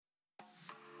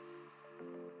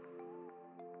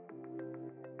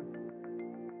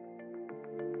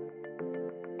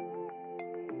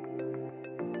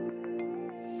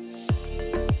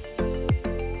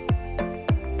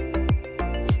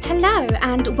Hello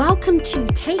and welcome to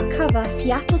Take Cover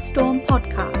Seattle Storm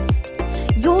podcast,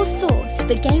 your source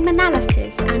for game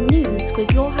analysis and news with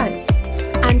your host,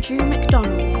 Andrew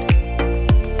McDonald.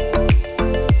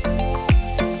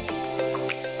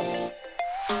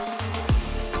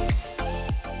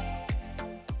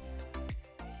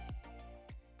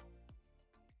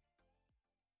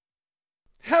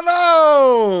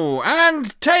 Hello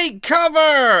and take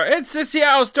cover! It's the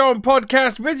Seattle Storm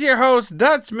podcast with your host,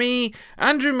 that's me,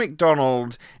 Andrew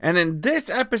McDonald. And in this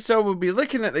episode, we'll be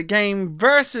looking at the game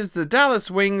versus the Dallas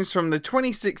Wings from the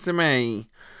 26th of May.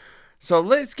 So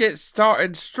let's get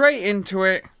started straight into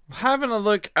it. Having a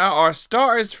look at our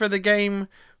starters for the game.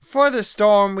 For the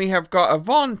Storm, we have got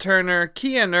Yvonne Turner,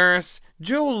 Kia Nurse,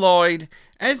 Jewell Loyd,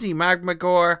 Ezi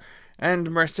Magbegor,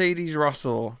 and Mercedes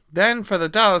Russell. Then for the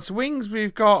Dallas Wings,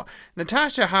 we've got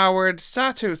Natasha Howard,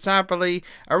 Satou Sabally,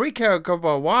 Arike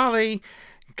Ogunbowale,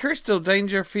 Crystal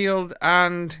Dangerfield,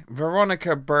 and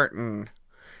Veronica Burton.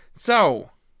 So,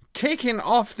 kicking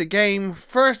off the game,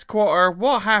 first quarter,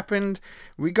 what happened?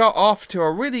 We got off to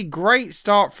a really great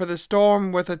start for the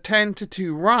Storm with a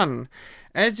 10-2 run.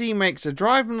 Ezi makes a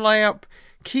driving layup,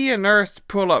 Kia Nurse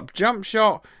pull-up jump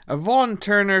shot, Yvonne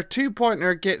Turner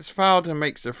 2-pointer gets fouled and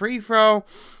makes a free throw,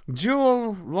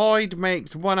 Jewell Loyd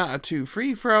makes 1 out of 2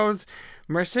 free throws,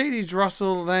 Mercedes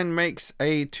Russell then makes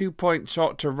a 2-point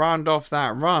shot to round off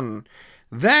that run.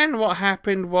 Then what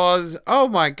happened was, oh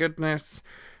my goodness,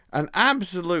 an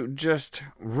absolute just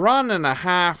run and a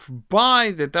half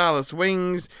by the Dallas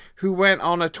Wings, who went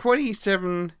on a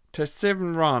 27-7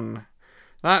 run.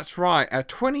 That's right, a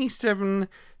 27-7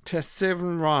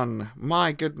 run.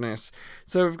 My goodness.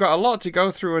 So we've got a lot to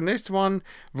go through in this one.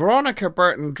 Veronica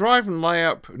Burton driving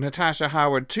layup, Natasha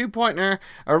Howard 2-pointer,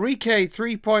 Arike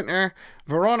 3-pointer,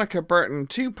 Veronica Burton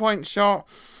 2-point shot.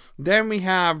 Then we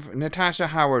have Natasha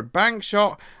Howard bank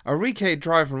shot, Arike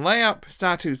driving layup,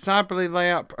 Satou Sabally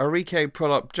layup, Arike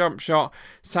pull-up jump shot,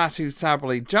 Satou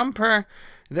Sabally jumper.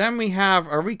 Then we have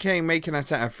Arike making a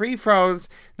set of free throws,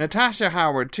 Natasha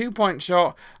Howard 2-point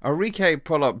shot, Arike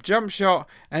pull-up jump shot,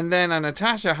 and then a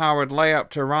Natasha Howard layup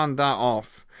to round that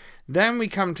off. Then we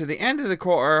come to the end of the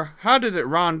quarter. How did it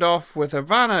round off? With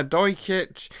Ivana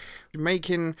Dojkic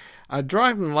making a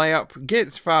driving layup,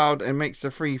 gets fouled, and makes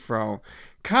a free throw.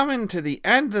 Coming to the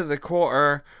end of the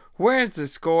quarter, where's the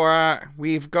score at?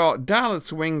 We've got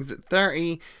Dallas Wings at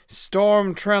 30,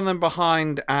 Storm trailing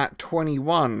behind at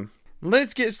 21.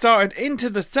 Let's get started into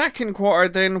the second quarter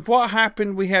then. What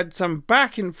happened? We had some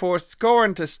back and forth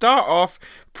scoring to start off.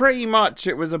 Pretty much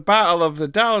it was a battle of the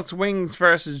Dallas Wings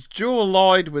versus Jewell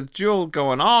Loyd, with Jewell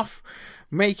going off,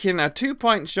 making a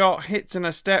 2-point shot, hits in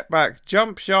a step back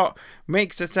jump shot,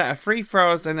 makes a set of free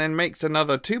throws, and then makes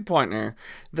another 2-pointer.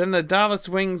 Then the Dallas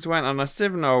Wings went on a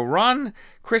 7-0 run.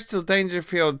 Crystal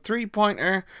Dangerfield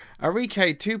 3-pointer,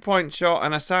 Arike 2-point shot,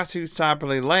 and a Satou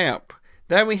Sabally layup.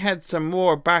 Then we had some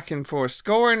more back and forth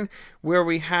scoring, where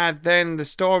we had then the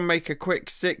Storm make a quick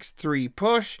 6-3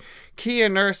 push. Kia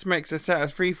Nurse makes a set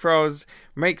of free throws,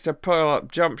 makes a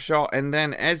pull-up jump shot, and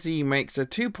then Ezi makes a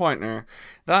 2-pointer.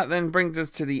 That then brings us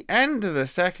to the end of the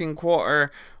second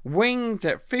quarter. Wings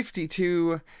at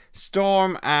 52,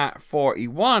 Storm at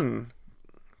 41.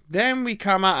 Then we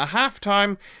come at a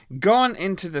halftime, gone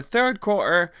into the third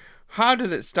quarter. How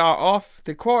did it start off?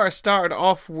 The quarter started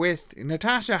off with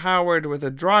Natasha Howard with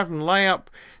a driving layup.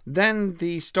 Then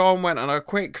the Storm went on a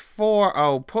quick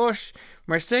 4-0 push.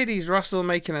 Mercedes Russell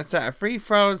making a set of free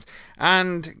throws,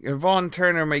 and Yvonne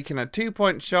Turner making a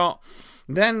 2-point shot.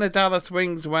 Then the Dallas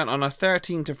Wings went on a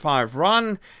 13-5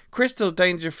 run. Crystal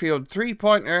Dangerfield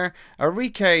 3-pointer,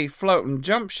 Arike floating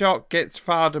jump shot, gets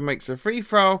fouled and makes a free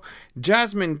throw.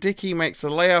 Jasmine Dickey makes a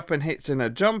layup and hits in a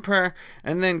jumper.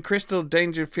 And then Crystal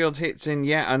Dangerfield hits in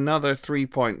yet another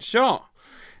 3-point shot.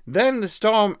 Then the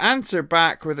Storm answer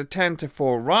back with a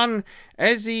 10-4 run.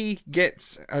 Ezi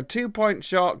gets a 2-point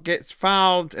shot, gets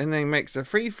fouled, and then makes a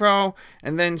free throw.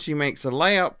 And then she makes a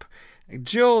layup.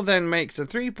 Jewell then makes a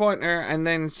 3-pointer, and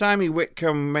then Sammy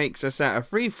Whitcomb makes a set of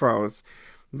free throws.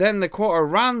 Then the quarter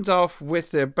rounds off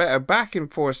with a bit of back and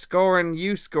forth scoring.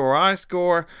 You score, I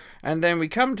score. And then we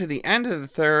come to the end of the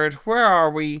third. Where are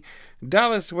we?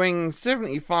 Dallas Wings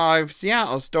 75,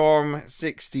 Seattle Storm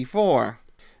 64.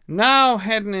 Now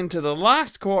heading into the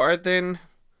last quarter then.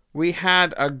 We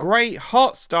had a great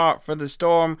hot start for the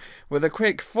Storm with a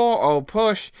quick 4-0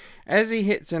 push. Ezi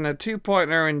hits in a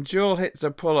 2-pointer and Jewell hits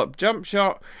a pull-up jump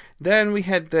shot. Then we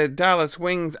had the Dallas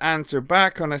Wings answer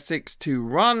back on a 6-2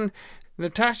 run.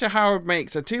 Natasha Howard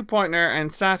makes a 2-pointer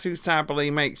and Satou Sabally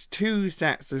makes 2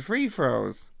 sets of free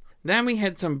throws. Then we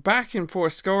had some back and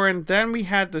forth scoring. Then we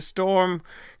had the Storm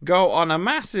go on a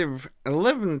massive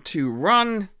 11-2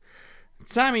 run.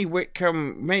 Sammy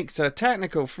Whitcomb makes a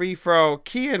technical free throw.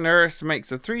 Kia Nurse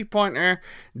makes a 3-pointer.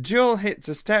 Jewel hits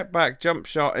a step back jump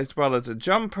shot as well as a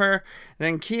jumper.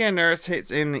 Then Kia Nurse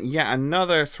hits in yet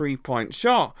another 3-point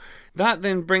shot. That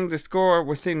then brings the score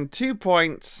within 2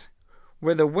 points,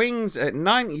 with the Wings at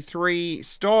 93,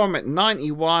 Storm at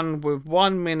 91 with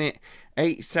 1 minute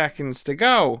 8 seconds to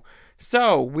go.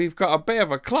 So we've got a bit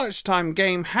of a clutch time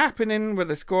game happening with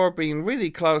the score being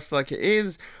really close like it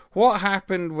is. What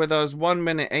happened with those 1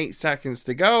 minute 8 seconds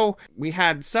to go? We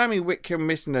had Sammy Whitcomb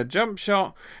missing a jump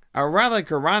shot. Arella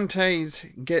Garantes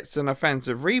gets an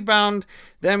offensive rebound.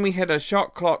 Then we had a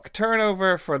shot clock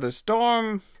turnover for the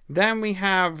Storm. Then we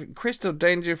have Crystal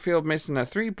Dangerfield missing a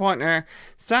 3-pointer.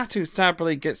 Satu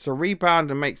Sabali gets a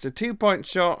rebound and makes a 2-point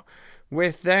shot,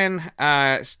 with then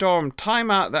a Storm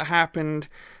timeout that happened,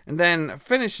 and then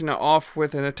finishing it off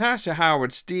with a Natasha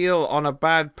Howard steal on a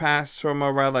bad pass from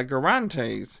Arella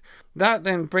Garantes. That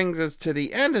then brings us to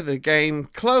the end of the game,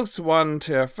 close one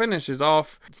to finish us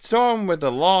off. Storm with a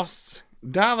loss,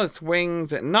 Dallas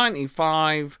Wings at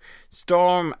 95,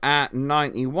 Storm at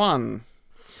 91.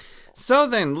 So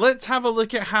then, let's have a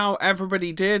look at how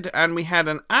everybody did, and we had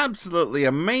an absolutely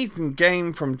amazing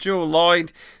game from Jewel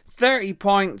Lloyd. 30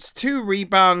 points, 2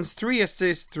 rebounds, 3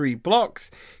 assists, 3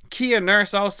 blocks. Kia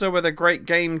Nurse also with a great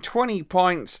game, 20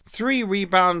 points, 3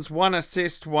 rebounds, 1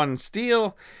 assist, 1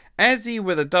 steal. Ezzy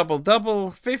with a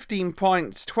double-double, 15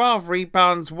 points, 12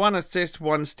 rebounds, 1 assist,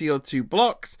 1 steal, 2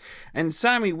 blocks. And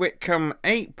Sammy Whitcomb,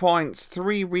 8 points,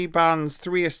 3 rebounds,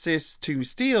 3 assists, 2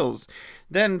 steals.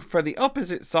 Then for the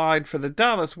opposite side, for the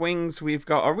Dallas Wings, we've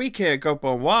got Arike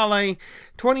Agobowale,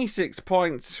 26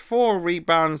 points, 4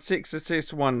 rebounds, 6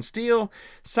 assists, 1 steal.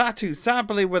 Satu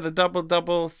Sabali with a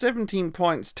double-double, 17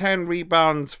 points, 10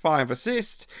 rebounds, 5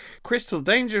 assists. Crystal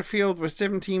Dangerfield with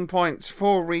 17 points,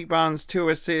 4 rebounds, 2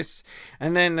 assists.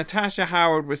 And then Natasha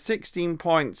Howard with 16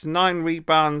 points, 9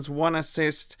 rebounds, 1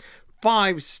 assist,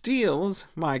 5 steals,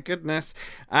 my goodness,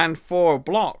 and 4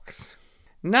 blocks.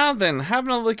 Now then, having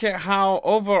a look at how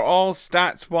overall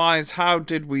stats-wise, how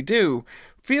did we do?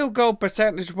 Field goal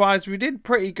percentage-wise, we did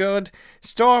pretty good.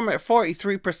 Storm at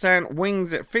 43%,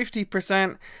 Wings at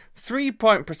 50%.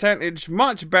 3-point percentage,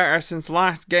 much better since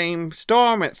last game.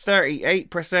 Storm at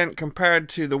 38% compared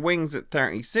to the Wings at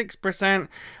 36%.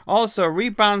 Also,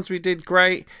 rebounds we did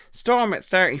great. Storm at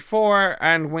 34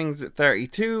 and Wings at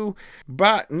 32.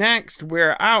 But next,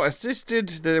 we're out-assisted.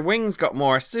 The Wings got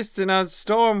more assists than us.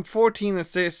 Storm 14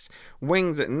 assists,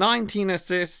 Wings at 19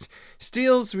 assists.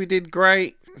 Steals we did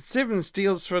great. 7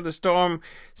 steals for the Storm,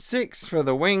 6 for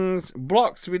the Wings.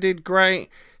 Blocks we did great.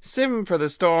 7 for the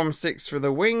Storm, 6 for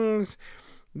the Wings.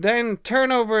 Then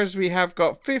turnovers, we have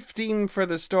got 15 for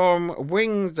the Storm,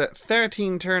 Wings at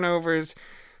 13 turnovers.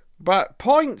 But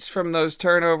points from those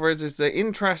turnovers is the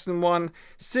interesting one.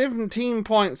 17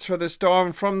 points for the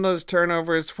Storm from those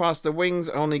turnovers, whilst the Wings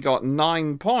only got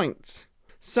 9 points.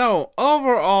 So,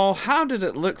 overall, how did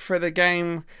it look for the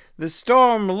game? The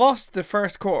Storm lost the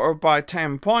first quarter by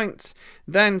 10 points,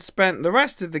 then spent the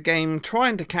rest of the game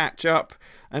trying to catch up,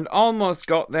 and almost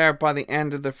got there by the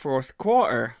end of the fourth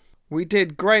quarter. We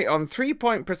did great on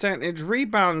 3-point percentage,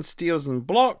 rebounds, steals, and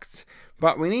blocks,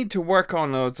 but we need to work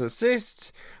on those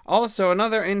assists. Also,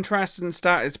 another interesting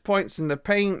stat is points in the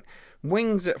paint.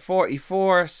 Wings at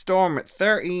 44, Storm at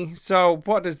 30. So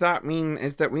what does that mean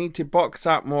is that we need to box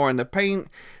out more in the paint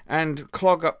and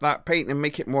clog up that paint and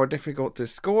make it more difficult to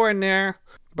score in there.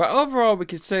 But overall, we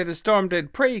could say the Storm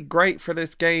did pretty great for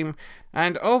this game,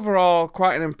 and overall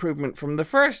quite an improvement from the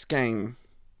first game.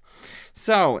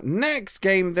 So, next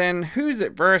game then, who's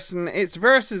it versing? It's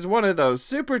versus one of those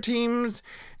super teams.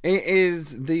 It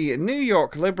is the New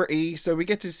York Liberty, so we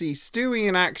get to see Stewie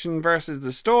in action versus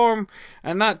the Storm,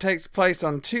 and that takes place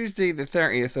on Tuesday the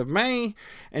 30th of May.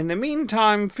 In the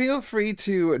meantime, feel free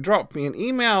to drop me an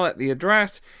email at the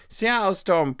address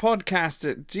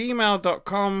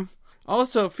seattlestormpodcast@gmail.com.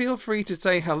 Also, feel free to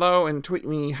say hello and tweet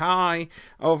me hi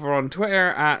over on Twitter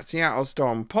at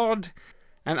SeattleStormPod.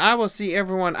 And I will see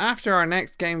everyone after our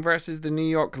next game versus the New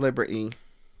York Liberty.